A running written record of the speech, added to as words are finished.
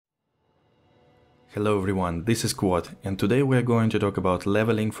Hello everyone, this is Quad, and today we are going to talk about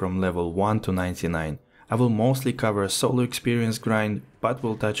leveling from level 1 to 99. I will mostly cover solo experience grind, but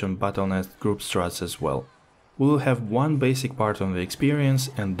will touch on Battle.net group strats as well. We will have one basic part on the experience,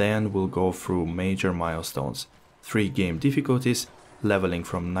 and then we'll go through major milestones, 3 game difficulties, leveling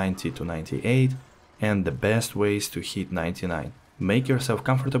from 90 to 98, and the best ways to hit 99. Make yourself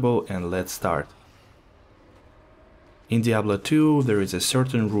comfortable and let's start. In Diablo 2, there is a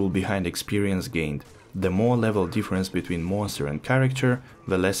certain rule behind experience gained. The more level difference between monster and character,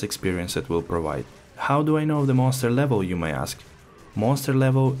 the less experience it will provide. How do I know the monster level, you may ask? Monster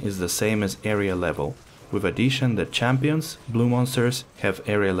level is the same as area level, with addition that champions, blue monsters, have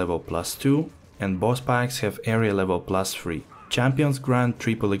area level +2, and boss packs have area level +3. Champions grant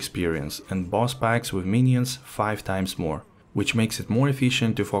triple experience, and boss packs with minions 5 times more, which makes it more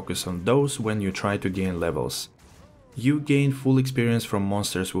efficient to focus on those when you try to gain levels. You gain full experience from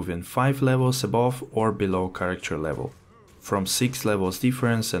monsters within 5 levels above or below character level. From 6 levels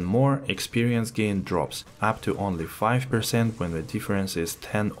difference and more, experience gain drops, up to only 5% when the difference is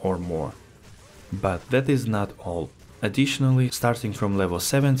 10 or more. But that is not all. Additionally, starting from level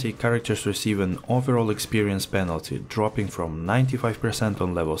 70, characters receive an overall experience penalty, dropping from 95%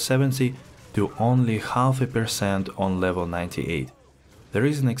 on level 70 to only 0.5% on level 98. There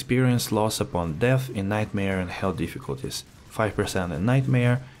is an experience loss upon death in Nightmare and Hell difficulties, 5% in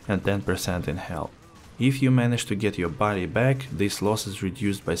Nightmare and 10% in Hell. If you manage to get your body back, this loss is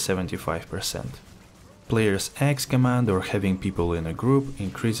reduced by 75%. Player's X command or having people in a group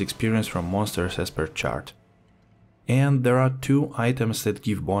increase experience from monsters as per chart. And there are 2 items that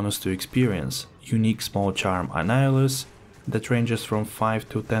give bonus to experience, unique small charm Annihilus that ranges from 5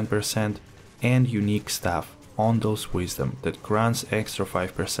 to 10% and unique staff Ondal's Wisdom that grants extra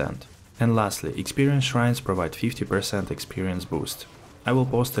 5%. And lastly, experience shrines provide 50% experience boost. I will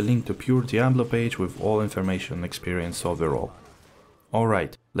post a link to pure Diablo page with all information on experience overall.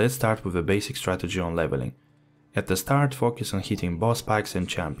 Alright, let's start with a basic strategy on leveling. At the start, focus on hitting boss packs and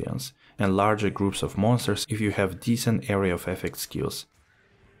champions, and larger groups of monsters if you have decent area of effect skills.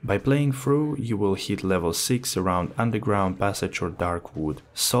 By playing through, you will hit level 6 around Underground Passage or Dark Wood.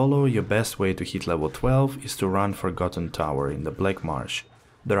 Solo, your best way to hit level 12 is to run Forgotten Tower in the Black Marsh.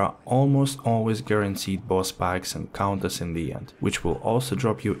 There are almost always guaranteed boss packs and counters in the end, which will also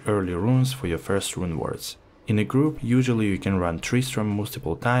drop you early runes for your first rune words. In a group, usually you can run Tristram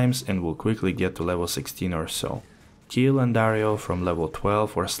multiple times and will quickly get to level 16 or so. Kill Andariel from level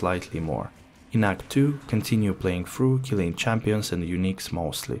 12 or slightly more. In Act 2, continue playing through, killing champions and uniques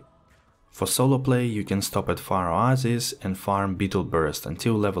mostly. For solo play, you can stop at Far Oasis and farm Beetle Burst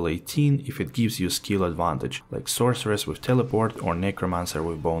until level 18 if it gives you skill advantage, like Sorceress with Teleport or Necromancer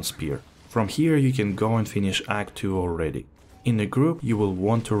with Bone Spear. From here you can go and finish Act 2 already. In a group, you will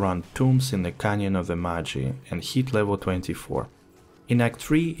want to run Tombs in the Canyon of the Magi and hit level 24. In Act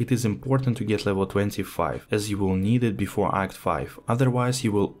 3, it is important to get level 25, as you will need it before Act 5, otherwise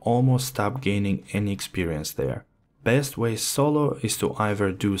you will almost stop gaining any experience there. Best way solo is to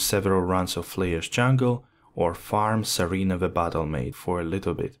either do several runs of Flayer's Jungle or farm Serena the Battle Maid for a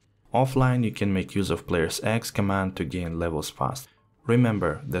little bit. Offline you can make use of Player's X command to gain levels fast.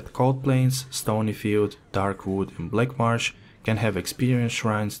 Remember that Cold Plains, Stony Field, Dark Wood and Black Marsh can have experience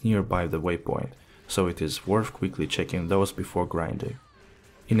shrines nearby the waypoint, so it is worth quickly checking those before grinding.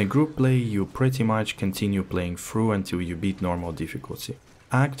 In a group play, you pretty much continue playing through until you beat normal difficulty.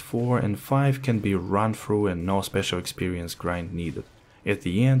 Act 4 and 5 can be run through and no special experience grind needed. At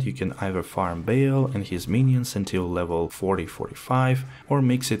the end you can either farm Baal and his minions until level 40-45 or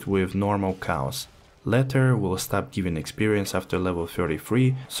mix it with normal cows. Latter will stop giving experience after level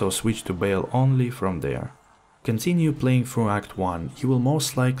 33, so switch to Baal only from there. Continue playing through Act 1, you will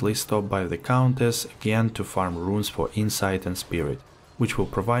most likely stop by the Countess again to farm runes for Insight and Spirit, which will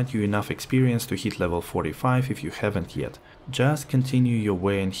provide you enough experience to hit level 45 if you haven't yet. Just continue your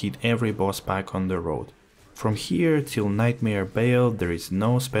way and hit every boss pack on the road. From here till Nightmare Baal there is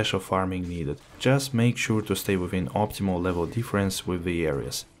no special farming needed, just make sure to stay within optimal level difference with the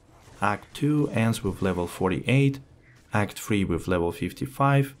areas. Act 2 ends with level 48, Act 3 with level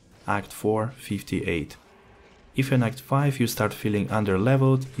 55, Act 4 58. If in Act 5 you start feeling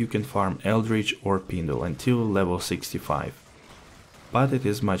underleveled, you can farm Eldritch or Pindle until level 65. But it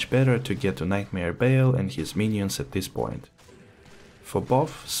is much better to get to Nightmare Baal and his minions at this point. For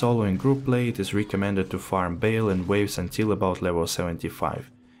both solo and group play, it is recommended to farm Baal and waves until about level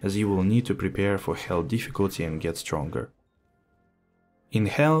 75, as you will need to prepare for Hell difficulty and get stronger. In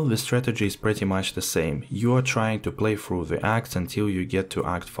Hell, the strategy is pretty much the same. You are trying to play through the acts until you get to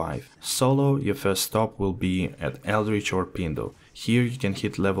Act 5. Solo, your first stop will be at Eldritch or Pindle, Here you can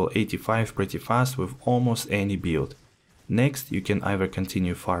hit level 85 pretty fast with almost any build. Next, you can either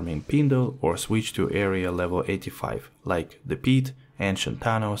continue farming Pindle or switch to area level 85, like the Pit, Ancient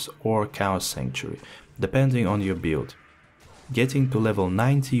Thanos or Chaos Sanctuary, depending on your build. Getting to level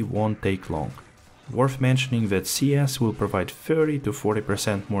 90 won't take long. Worth mentioning that CS will provide 30 to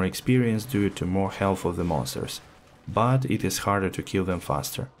 40% more experience due to more health of the monsters, but it is harder to kill them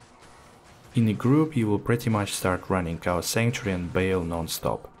faster. In a group you will pretty much start running Chaos Sanctuary and Bale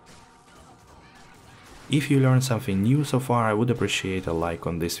non-stop. If you learned something new so far, I would appreciate a like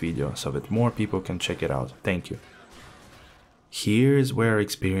on this video so that more people can check it out. Thank you. Here is where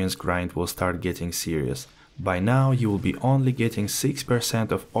experience grind will start getting serious. By now you will be only getting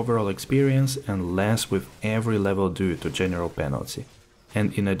 6% of overall experience and less with every level due to general penalty.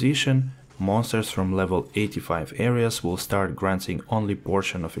 And in addition, monsters from level 85 areas will start granting only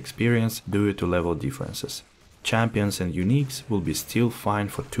portion of experience due to level differences. Champions and uniques will be still fine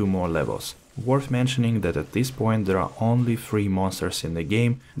for 2 more levels. Worth mentioning that at this point there are only 3 monsters in the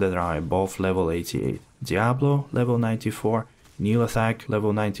game that are above level 88. Diablo level 94, Dzharlaks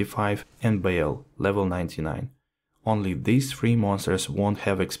level 95 and Bale level 99. Only these 3 monsters won't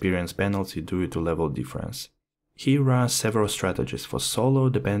have experience penalty due to level difference. Here are several strategies for solo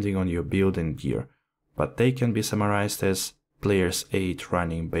depending on your build and gear, but they can be summarized as players 8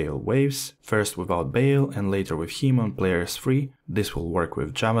 running Bale waves, first without Bale and later with him on players 3. This will work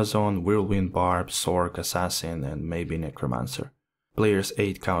with Javazon, Whirlwind Barb, Sork, Assassin and maybe Necromancer. Players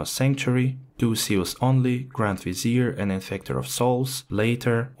 8 Chaos Sanctuary, 2 seals only, Grand Vizier and Infector of Souls,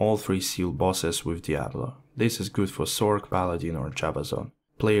 later all 3 seal bosses with Diablo. This is good for Sork, Paladin or Javazon.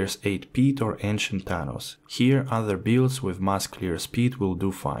 Players 8 Pit or Ancient Thanos. Here other builds with mass clear speed will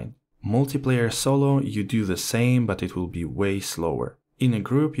do fine. Multiplayer solo you do the same, but it will be way slower. In a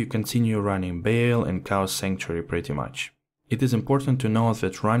group you continue running Bale and Chaos Sanctuary pretty much. It is important to note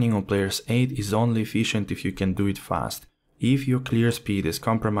that running on players 8 is only efficient if you can do it fast. If your clear speed is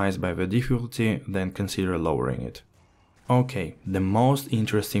compromised by the difficulty, then consider lowering it. Okay, the most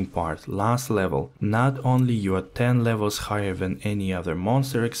interesting part, last level. Not only you are 10 levels higher than any other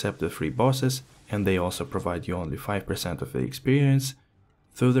monster except the 3 bosses, and they also provide you only 5% of the experience.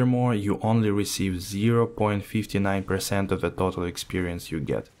 Furthermore, you only receive 0.59% of the total experience you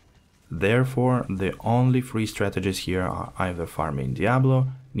get. Therefore, the only free strategies here are either farming Diablo,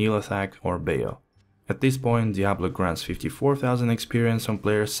 Dzharlaks or Bale. At this point, Diablo grants 54,000 experience on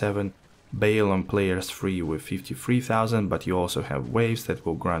player 7, Bale on players 3 with 53,000, but you also have waves that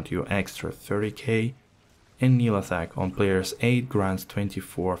will grant you extra 30k, and Dzharlaks on players 8 grants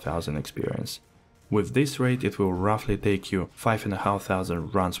 24,000 experience. With this rate it will roughly take you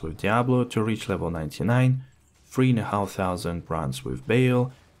 5,500 runs with Diablo to reach level 99, 3,500 runs with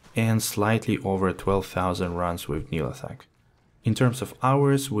Bale, and slightly over 12,000 runs with Dzharlaks. In terms of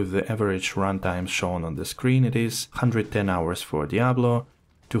hours, with the average runtime shown on the screen, it is 110 hours for Diablo,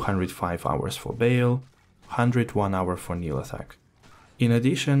 205 hours for Bale, 101 hour for Dzharlaks. In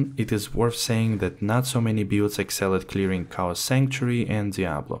addition, it is worth saying that not so many builds excel at clearing Chaos Sanctuary and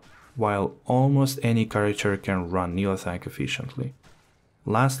Diablo, while almost any character can run Dzharlaks efficiently.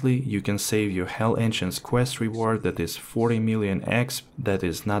 Lastly, you can save your Hell Ancients quest reward that is 40 million XP that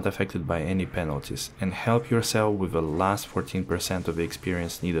is not affected by any penalties, and help yourself with the last 14% of the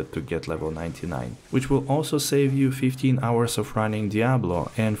experience needed to get level 99, which will also save you 15 hours of running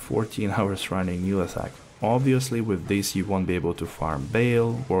Diablo and 14 hours running Dzharlaks. Obviously with this you won't be able to farm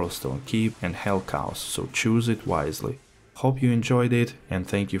Bale, Worldstone Keep and Hell Chaos, so choose it wisely. Hope you enjoyed it and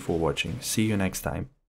thank you for watching. See you next time.